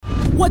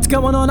What's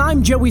going on?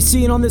 I'm Joey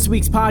C, and on this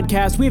week's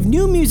podcast, we have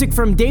new music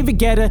from David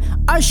Guetta,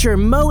 Usher,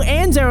 Mo,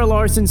 and Zara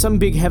Larsson, some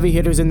big heavy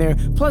hitters in there,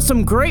 plus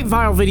some great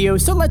viral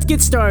videos, so let's get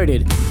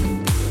started.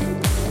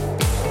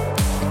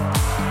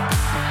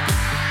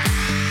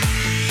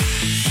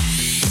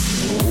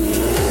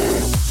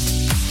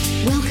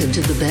 Welcome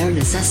to the Bear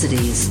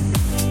Necessities,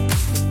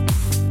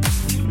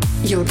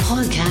 your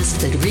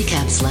podcast that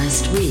recaps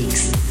last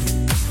week's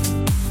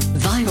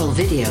viral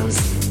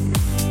videos,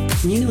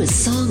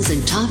 newest songs,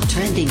 and top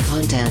trending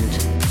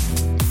content.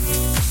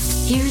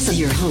 Here's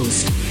your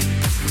host,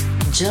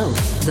 Joe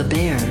the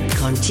Bear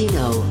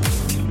Contino.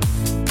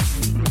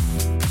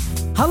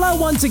 Hello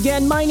once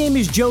again, my name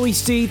is Joey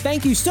C.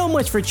 Thank you so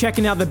much for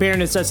checking out the Bear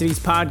Necessities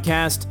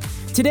Podcast.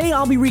 Today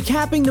I'll be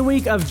recapping the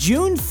week of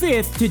June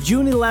 5th to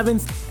June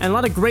 11th, and a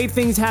lot of great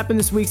things happened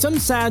this week, some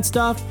sad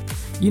stuff.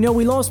 You know,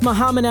 we lost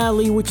Muhammad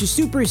Ali, which is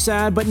super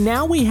sad, but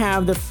now we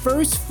have the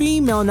first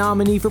female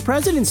nominee for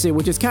presidency,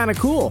 which is kind of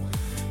cool.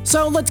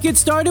 So let's get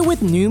started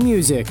with new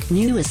music.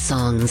 Newest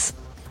songs.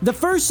 The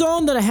first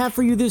song that I have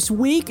for you this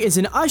week is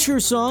an Usher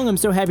song. I'm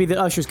so happy that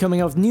Usher's coming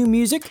out with new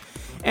music.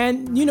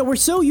 And, you know, we're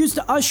so used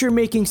to Usher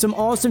making some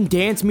awesome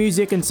dance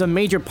music and some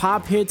major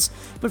pop hits.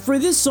 But for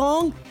this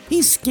song,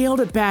 he scaled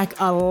it back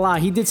a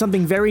lot. He did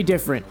something very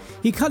different.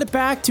 He cut it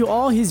back to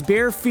all his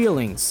bare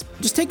feelings.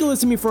 Just take a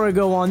listen before I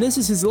go on. This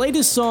is his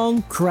latest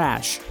song,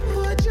 Crash.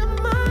 Would you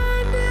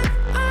mind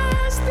if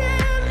I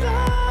still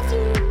love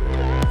you?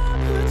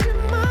 Would you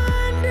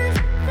mind if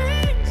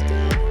things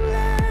don't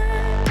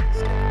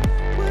last?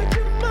 Would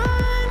you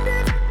mind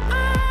if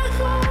I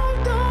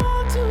hold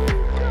on to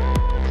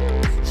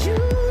you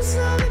so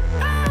that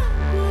I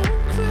won't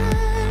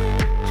crash?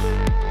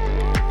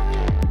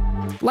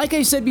 Like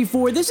I said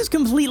before, this is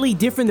completely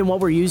different than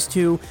what we're used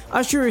to.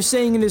 Usher is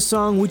saying in this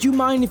song, would you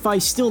mind if I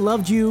still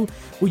loved you?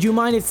 Would you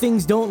mind if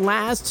things don't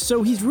last?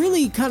 So he's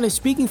really kind of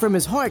speaking from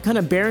his heart, kind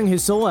of bearing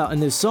his soul out in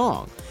this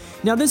song.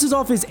 Now this is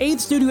off his 8th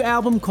studio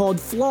album called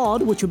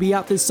Flawed, which will be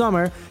out this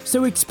summer,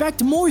 so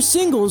expect more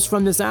singles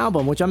from this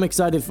album, which I'm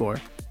excited for.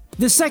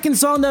 The second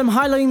song that I'm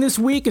highlighting this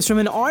week is from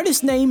an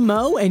artist named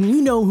Mo, and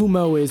you know who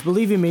Mo is,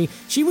 believe you me.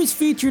 She was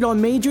featured on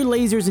Major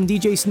Laser's and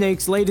DJ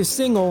Snake's latest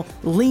single,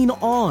 Lean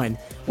On.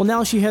 Well,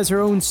 now she has her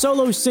own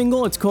solo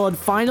single. It's called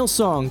Final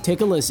Song.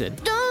 Take a listen.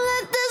 Don't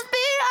let this be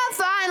our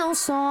final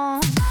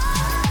song.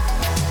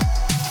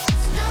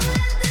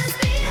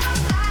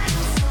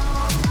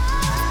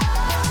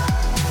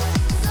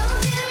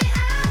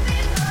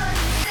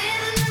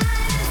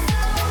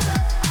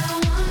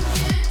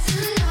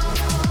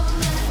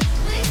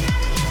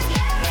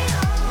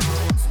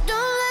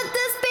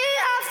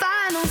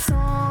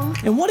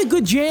 And what a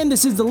good jam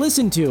this is to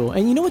listen to.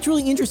 And you know what's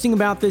really interesting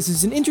about this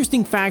is an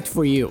interesting fact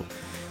for you.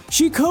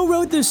 She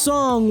co-wrote this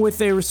song with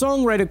a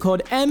songwriter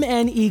called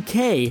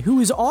MNEK, who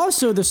is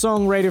also the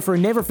songwriter for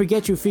Never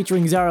Forget You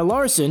featuring Zara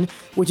Larsson,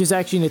 which is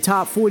actually in the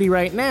top 40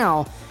 right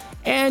now.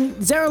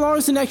 And Zara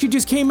Larsson actually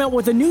just came out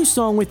with a new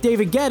song with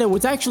David Guetta.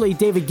 It's actually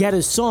David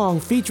Guetta's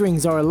song featuring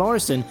Zara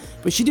Larsson,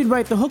 but she did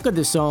write the hook of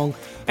the song,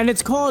 and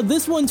it's called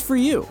This One's For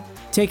You.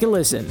 Take a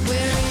listen.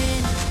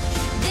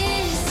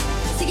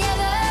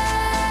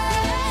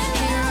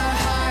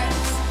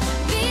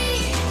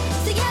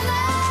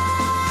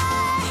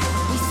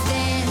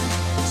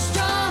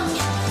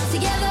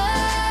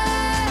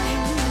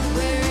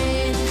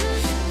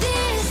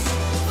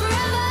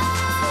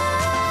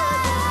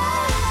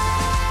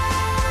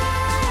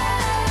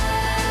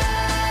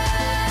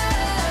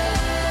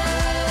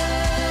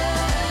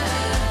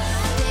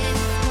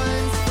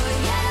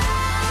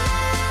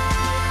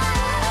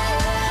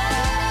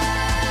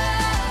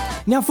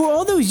 Now, for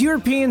all those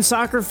European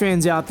soccer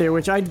fans out there,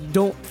 which I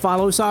don't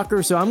follow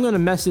soccer, so I'm going to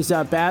mess this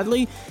up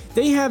badly,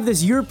 they have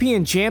this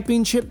European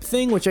Championship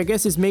thing, which I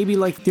guess is maybe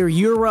like their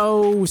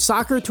Euro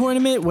soccer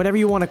tournament, whatever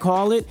you want to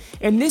call it,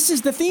 and this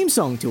is the theme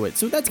song to it,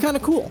 so that's kind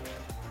of cool.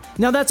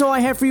 Now, that's all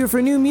I have for you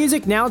for new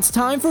music. Now it's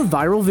time for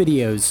viral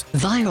videos.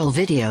 Viral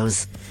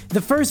videos.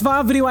 The first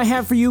viral video I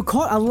have for you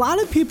caught a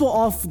lot of people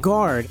off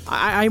guard.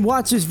 I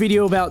watched this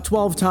video about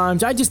 12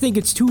 times. I just think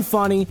it's too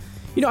funny.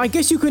 You know, I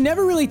guess you could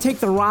never really take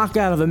the rock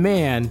out of a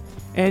man.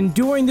 And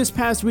during this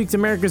past week's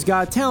America's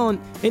Got Talent,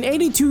 an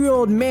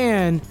 82-year-old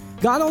man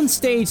got on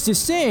stage to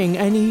sing,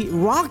 and he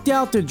rocked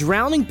out the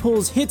Drowning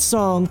Pool's hit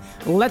song,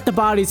 Let the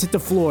Bodies Hit the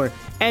Floor.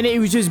 And it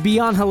was just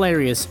beyond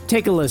hilarious.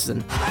 Take a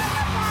listen.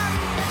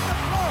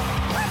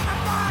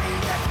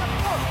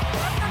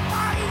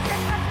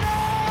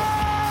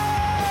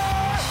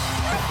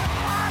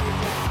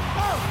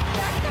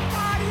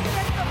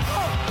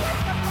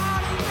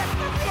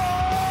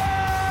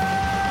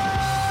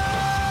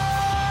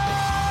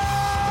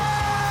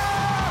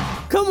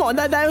 Come on,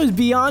 that was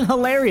beyond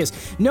hilarious.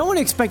 No one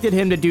expected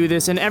him to do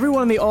this, and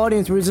everyone in the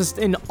audience was just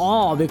in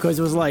awe because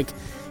it was like,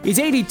 he's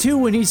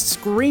 82 and he's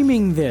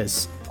screaming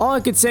this. All I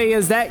could say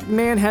is that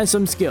man has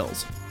some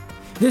skills.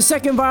 The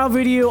second viral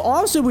video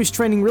also was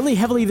trending really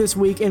heavily this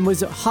week and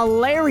was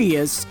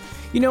hilarious.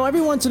 You know,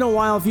 every once in a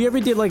while, if you ever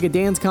did like a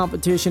dance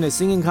competition, a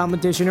singing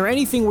competition, or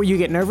anything where you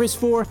get nervous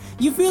for,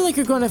 you feel like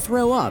you're going to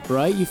throw up,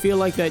 right? You feel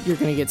like that you're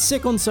going to get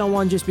sick on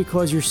someone just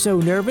because you're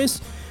so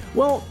nervous.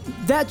 Well,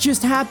 that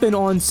just happened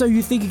on So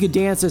You Think You Could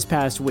Dance this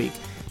past week.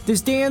 This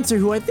dancer,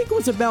 who I think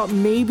was about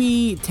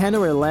maybe 10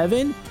 or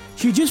 11,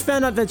 she just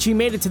found out that she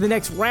made it to the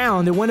next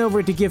round and went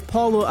over to give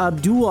Paula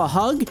Abdul a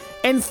hug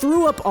and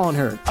threw up on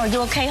her. Are you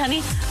okay,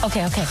 honey?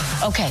 Okay. You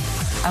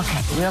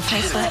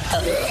okay, sweat?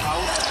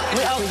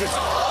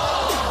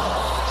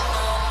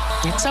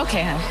 It's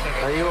okay, honey.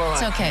 Are you all right?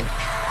 It's okay.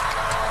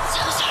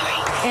 So sorry.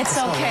 It's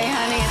okay,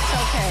 honey. It's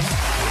okay.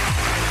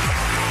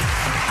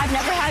 I've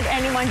never had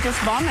anyone just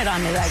vomit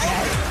on me like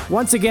that.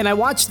 Once again, I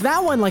watched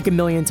that one like a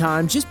million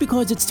times just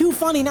because it's too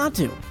funny not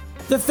to.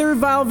 The third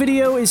viral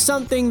video is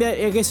something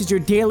that I guess is your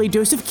daily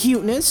dose of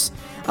cuteness.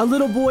 A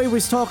little boy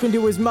was talking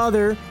to his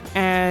mother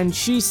and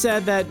she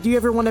said that, "Do you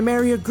ever want to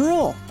marry a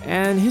girl?"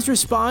 And his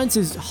response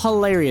is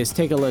hilarious.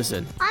 Take a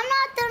listen. I'm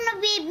not gonna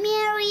be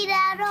married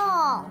at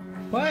all.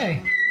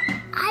 Why?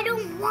 I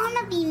don't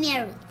wanna be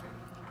married.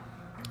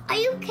 Are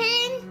you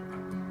kidding?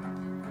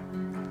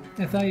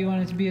 I thought you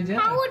wanted to be a dad.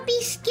 I would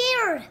be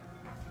scared.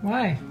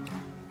 Why?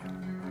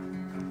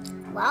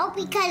 Well,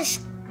 because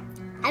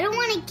I don't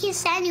want to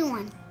kiss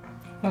anyone.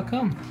 How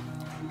come?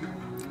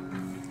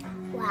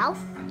 Well,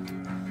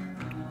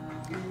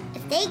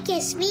 if they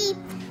kiss me,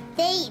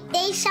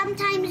 they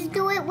sometimes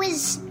do it with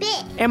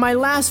spit. And my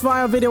last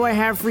viral video I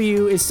have for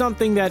you is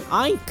something that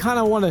I kind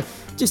of want to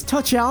just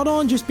touch out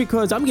on just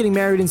because I'm getting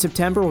married in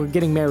September. We're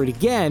getting married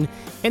again.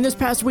 And this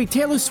past week,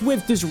 Taylor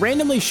Swift just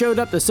randomly showed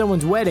up to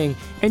someone's wedding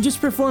and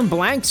just performed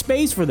Blank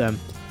Space for them.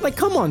 Like,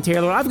 come on,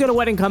 Taylor, I've got a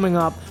wedding coming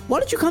up. Why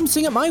don't you come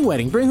sing at my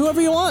wedding? Bring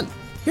whoever you want.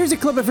 Here's a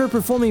clip of her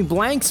performing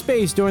Blank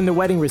Space during the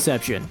wedding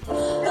reception.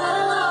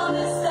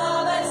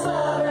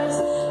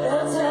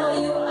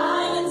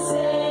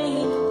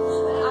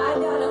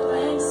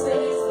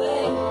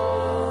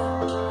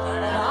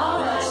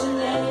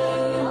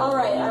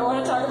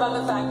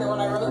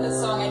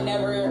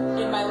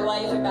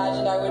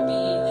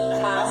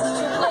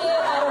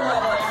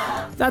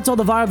 That's all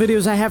the viral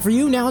videos I have for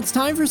you. Now it's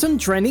time for some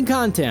trending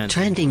content.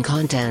 Trending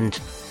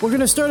content. We're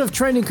going to start off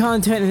trending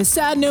content in a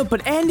sad note,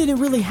 but end in a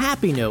really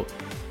happy note.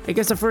 I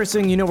guess the first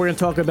thing we're going to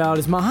talk about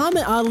is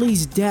Muhammad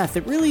Ali's death.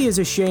 It really is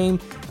a shame.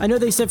 I know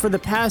they said for the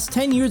past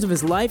 10 years of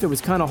his life, it was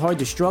kind of hard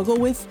to struggle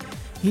with.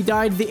 He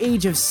died at the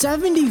age of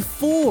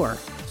 74.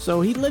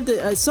 So he lived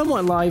a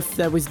somewhat life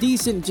that was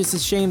decent. Just a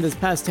shame this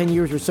past 10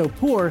 years were so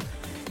poor.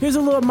 Here's a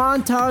little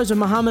montage of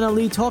Muhammad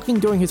Ali talking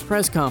during his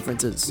press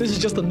conferences. This is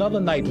just another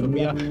night for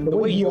me. The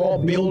way you all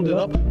build it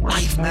up,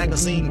 Life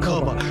magazine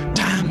cover,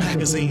 Time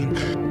magazine.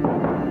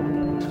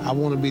 I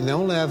want to be the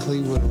only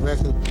athlete with a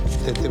record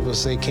that they will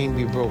say can't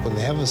be broken.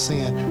 They haven't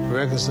seen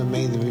records are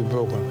made to be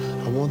broken.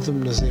 I want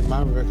them to say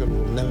my record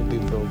will never be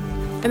broken.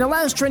 And the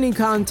last trending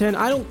content,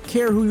 I don't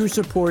care who you're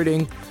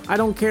supporting. I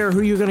don't care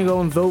who you're going to go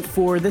and vote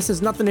for. This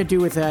has nothing to do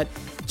with that.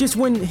 Just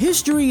when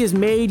history is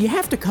made, you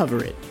have to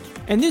cover it.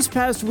 And this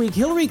past week,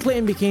 Hillary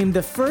Clinton became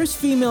the first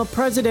female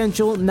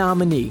presidential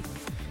nominee.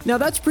 Now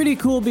that's pretty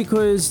cool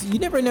because you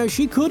never know,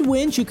 she could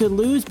win, she could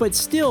lose, but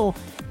still,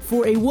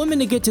 for a woman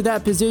to get to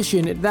that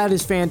position, that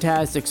is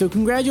fantastic. So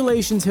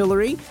congratulations,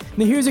 Hillary.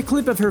 Now here's a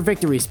clip of her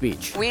victory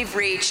speech. We've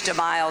reached a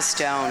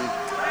milestone.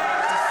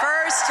 The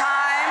first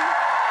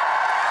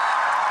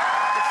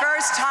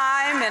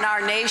time in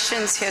our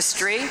nation's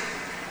history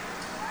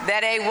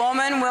that a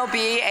woman will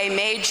be a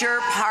major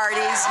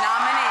party's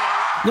nominee.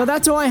 Now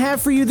that's all I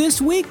have for you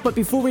this week, but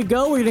before we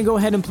go, we're going to go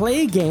ahead and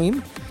play a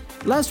game.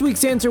 Last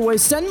week's answer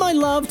was Send My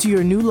Love to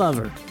Your New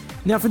Lover.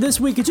 Now for this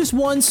week, it's just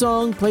one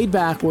song played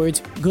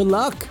backwards. Good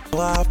luck.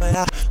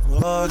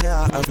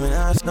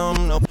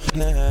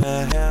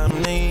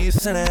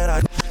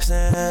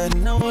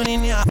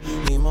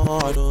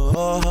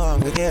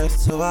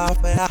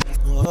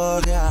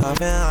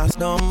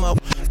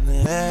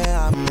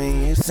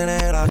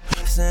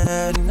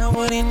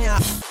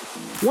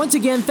 Once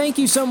again, thank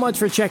you so much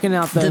for checking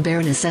out The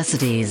Bear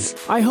Necessities.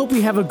 I hope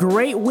you have a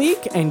great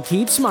week and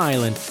keep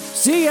smiling.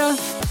 See ya!